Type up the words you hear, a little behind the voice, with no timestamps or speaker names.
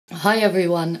Hi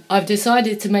everyone, I've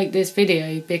decided to make this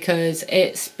video because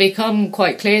it's become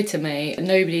quite clear to me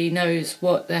nobody knows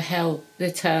what the hell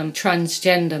the term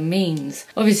transgender means.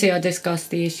 Obviously I discuss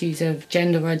the issues of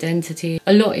gender identity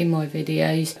a lot in my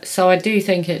videos, so I do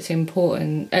think it's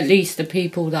important at least the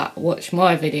people that watch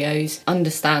my videos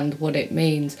understand what it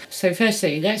means. So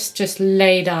firstly, let's just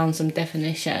lay down some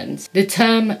definitions. The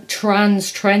term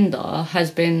transtrender has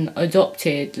been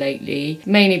adopted lately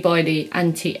mainly by the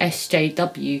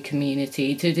anti-SJW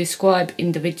community to describe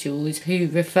individuals who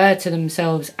refer to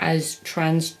themselves as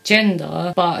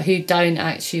transgender but who don't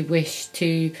actually wish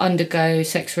to undergo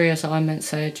sex reassignment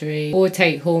surgery or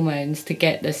take hormones to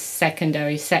get the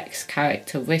secondary sex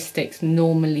characteristics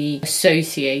normally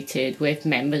associated with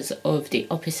members of the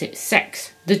opposite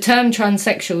sex. The term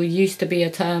transsexual used to be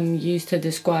a term used to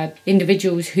describe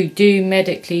individuals who do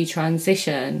medically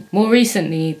transition. More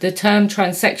recently, the term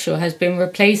transsexual has been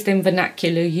replaced in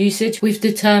vernacular usage with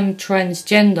the term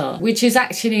transgender, which is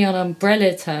actually an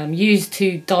umbrella term used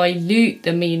to dilute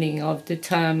the meaning of the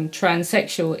term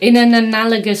transsexual in an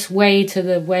analogous way to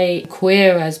the way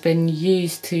queer has been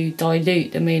used to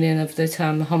dilute the meaning of the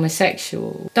term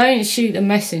homosexual. Don't shoot the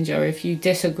messenger if you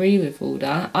disagree with all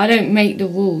that. I don't make the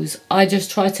rules, I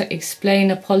just try to explain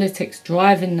the politics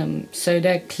driving them so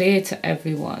they're clear to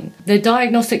everyone. The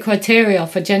diagnostic criteria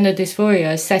for gender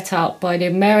dysphoria is set out by the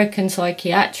American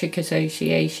Psychiatric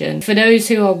Association. For those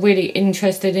who are really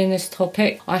interested in this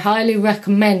topic, I highly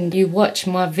recommend you watch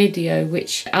my video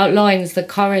which outlines the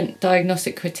current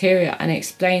diagnostic criteria and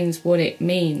explains what it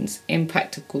means in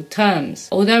practical terms.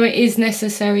 Although it is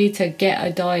necessary to get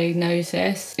a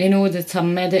diagnosis in order to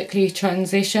medically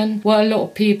transition, what a lot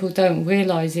of people don't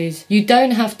realise is you don't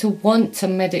have to want to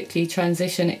medically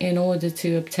transition in order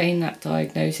to obtain that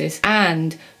diagnosis,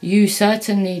 and you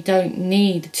certainly don't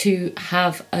need to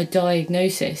have a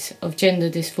diagnosis of gender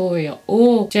dysphoria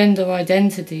or gender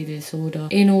identity disorder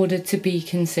in order to be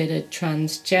considered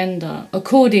transgender.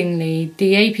 Accordingly,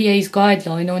 the APA's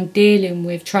guideline on dealing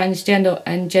with transgender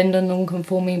and gender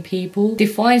non-conforming people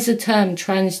defines the term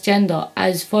transgender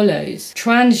as follows.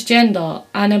 Transgender,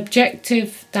 an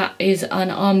adjective that is an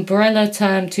umbrella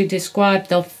term to describe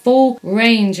the full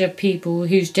range of people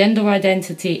whose gender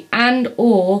identity and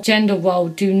or gender role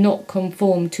do not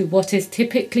conform to what is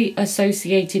typically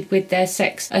associated with their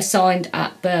sex assigned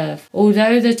at birth.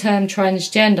 Although the term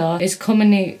transgender is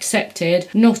commonly accepted,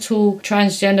 not all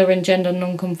transgender and gender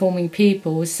non-conforming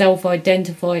people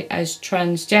self-identify as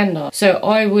transgender. So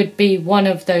I would be one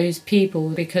of those people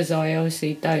because I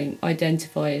obviously don't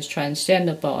identify as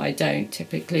transgender, but I don't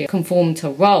typically conform to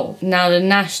role. Now, the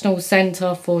National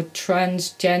Centre for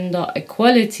Transgender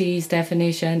Equality's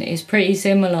definition is pretty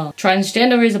similar.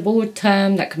 Transgender is a broad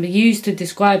term that can be used to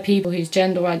describe people whose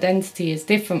gender identity is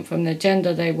different from the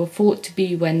gender they were thought to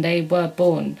be when they were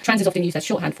born. Trans is often used as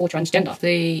shorthand for transgender.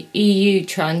 The EU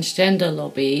transgender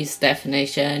lobby's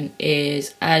definition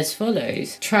is as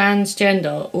follows.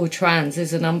 Transgender or trans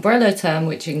is an umbrella term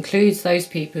which includes those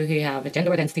people who have a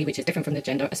gender identity which is different from the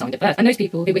gender assigned at birth, and those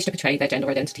people who wish to portray their gender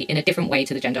identity in a different way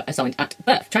to the gender assigned at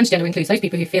birth. Transgender includes those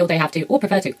people who feel they have to or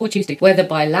prefer to or choose to, whether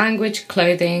by language,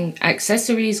 clothing,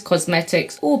 accessories,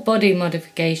 cosmetics or body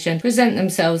modification, present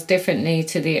themselves differently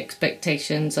to the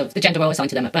expectations of the gender role assigned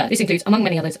to them at birth. This includes, among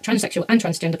many others, transsexual and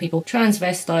transgender people,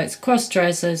 transvestites,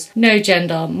 cross-dressers, no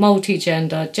gender,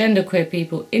 multi-gender, genderqueer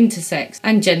people, intersex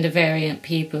and gender variant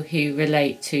people who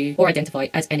relate to or identify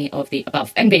as any of the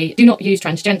above. NB, do not use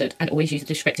transgendered and always use the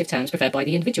descriptive terms preferred by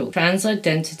the individual. Trans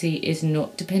identity is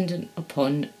not dependent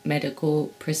upon medical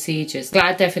procedures.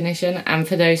 GLAD definition, and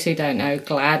for those who don't know,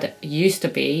 GLAD used to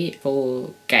be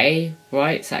for gay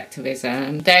rights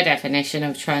activism. Their definition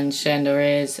of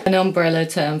transgender is an umbrella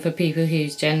term for people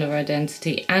whose gender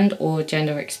identity and or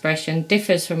gender expression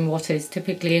differs from what is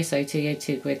typically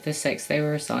associated with the sex they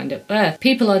were assigned at birth.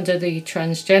 People under the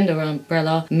transgender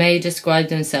umbrella may describe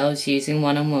themselves using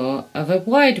one or more of a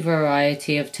wide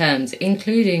variety of terms,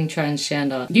 including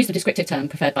transgender. Use the descriptive term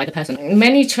preferred by the person.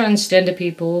 Many transgender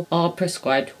people are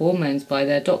prescribed hormones by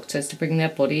their doctors to bring their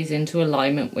bodies into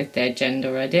alignment with their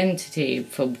gender identity,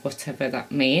 for whatever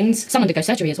that means. Some undergo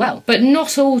surgery as well. But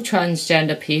not all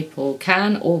transgender people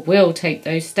can or will take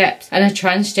those steps, and a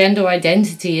transgender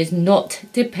identity is not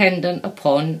dependent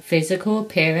upon physical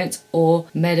appearance or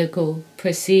medical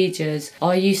procedures.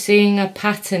 Are you seeing a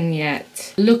pattern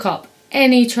yet? Look up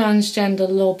any transgender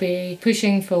lobby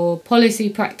pushing for policy,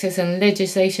 practice and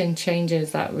legislation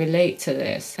changes that relate to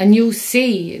this. And you'll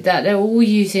see that they're all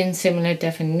using similar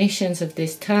definitions of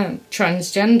this term,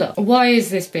 transgender. Why is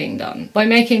this being done? By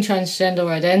making transgender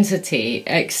identity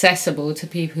accessible to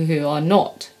people who are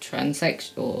not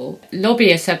transsexual,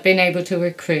 lobbyists have been able to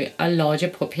recruit a larger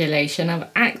population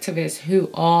of activists who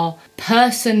are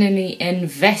personally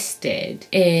invested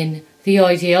in the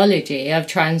ideology of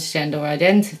transgender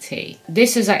identity.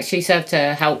 This has actually served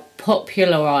to help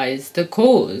popularise the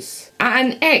cause at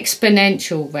an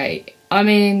exponential rate. I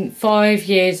mean, 5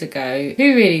 years ago,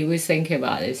 who really was thinking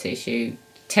about this issue?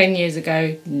 10 years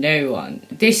ago, no one.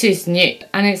 This is new,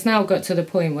 and it's now got to the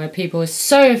point where people are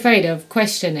so afraid of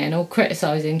questioning or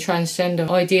criticising transgender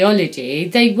ideology,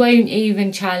 they won't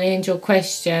even challenge or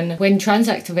question when trans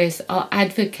activists are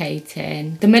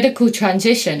advocating the medical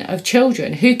transition of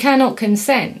children who cannot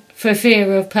consent for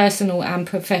fear of personal and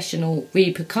professional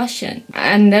repercussion.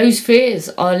 And those fears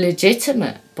are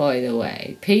legitimate, by the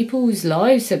way. People's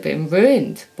lives have been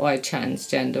ruined by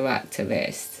transgender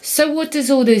activists. So what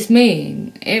does all this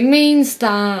mean? It means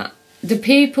that the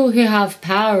people who have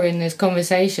power in this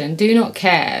conversation do not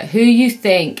care who you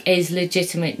think is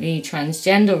legitimately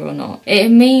transgender or not. It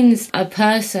means a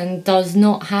person does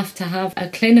not have to have a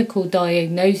clinical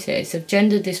diagnosis of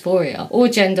gender dysphoria or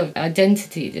gender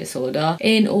identity disorder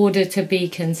in order to be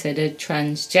considered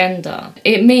transgender.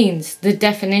 It means the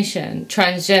definition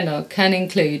transgender can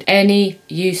include any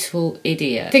useful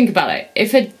idiot. Think about it.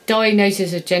 If a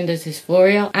diagnosis of gender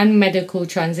dysphoria and medical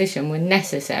transition were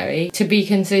necessary to be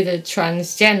considered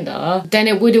transgender, then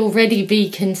it would already be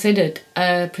considered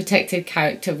a protected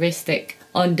characteristic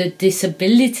under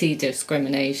disability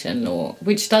discrimination law,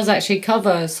 which does actually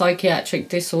cover psychiatric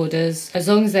disorders as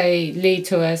long as they lead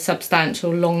to a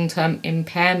substantial long-term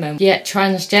impairment. Yet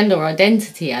transgender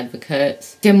identity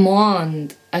advocates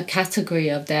demand a category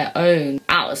of their own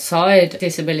outside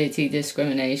disability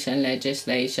discrimination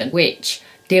legislation, which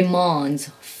demands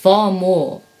far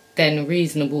more than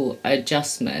reasonable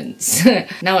adjustments.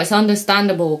 Now, it's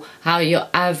understandable how your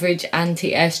average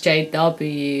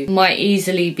anti-SJW might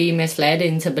easily be misled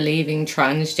into believing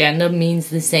transgender means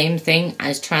the same thing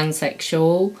as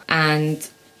transsexual and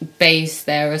base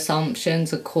their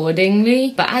assumptions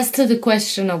accordingly. But as to the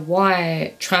question of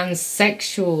why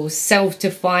transsexual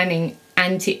self-defining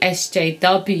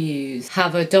anti-SJWs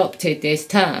have adopted this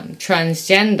term,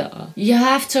 transgender, you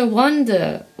have to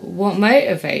wonder what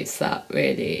motivates that,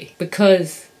 really,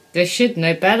 because they should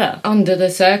know better under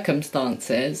the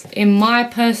circumstances. In my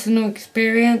personal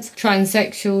experience,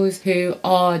 transsexuals who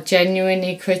are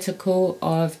genuinely critical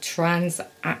of trans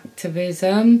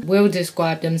activism will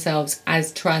describe themselves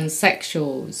as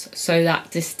transsexuals, so that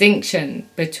distinction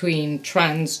between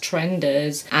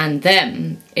transtrenders and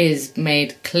them is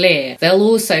made clear. They'll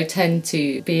also tend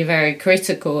to be very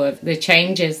critical of the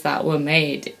changes that were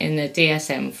made in the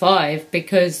DSM-5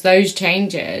 because those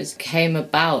changes came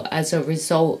about as a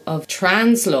result of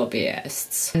trans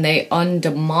lobbyists, and they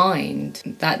undermined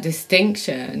that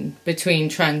distinction between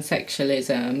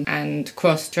transsexualism and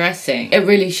cross-dressing. It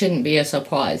really shouldn't be a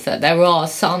surprise that there are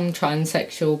some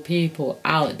transsexual people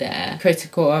out there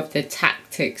critical of the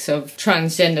tactics of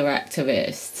transgender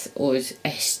activists or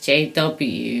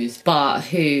SJWs, but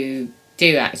who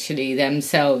do actually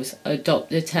themselves adopt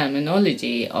the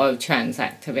terminology of trans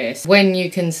activists. When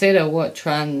you consider what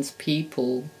trans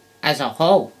people as a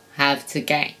whole have to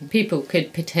gain, people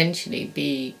could potentially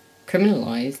be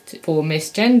criminalised for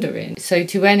misgendering. So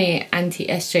to any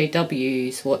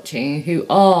anti-SJWs watching who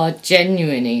are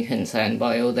genuinely concerned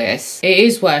by all this, it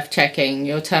is worth checking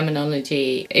your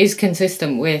terminology is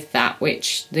consistent with that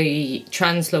which the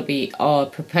trans lobby are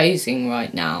proposing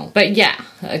right now. But yeah,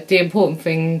 the important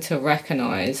thing to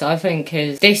recognise, I think,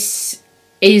 is this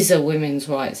is a women's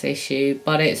rights issue,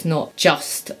 but it's not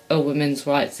just a women's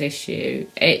rights issue.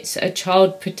 It's a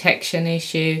child protection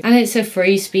issue and it's a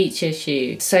free speech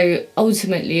issue. So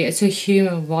ultimately it's a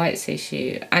human rights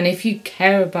issue. And if you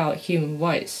care about human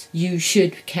rights, you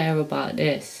should care about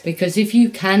this. Because if you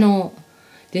cannot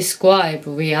describe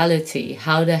reality,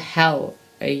 how the hell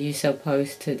are you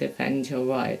supposed to defend your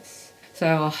rights?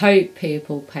 So I hope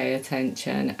people pay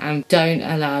attention and don't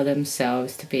allow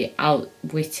themselves to be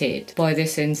outwitted by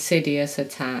this insidious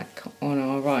attack on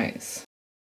our rights.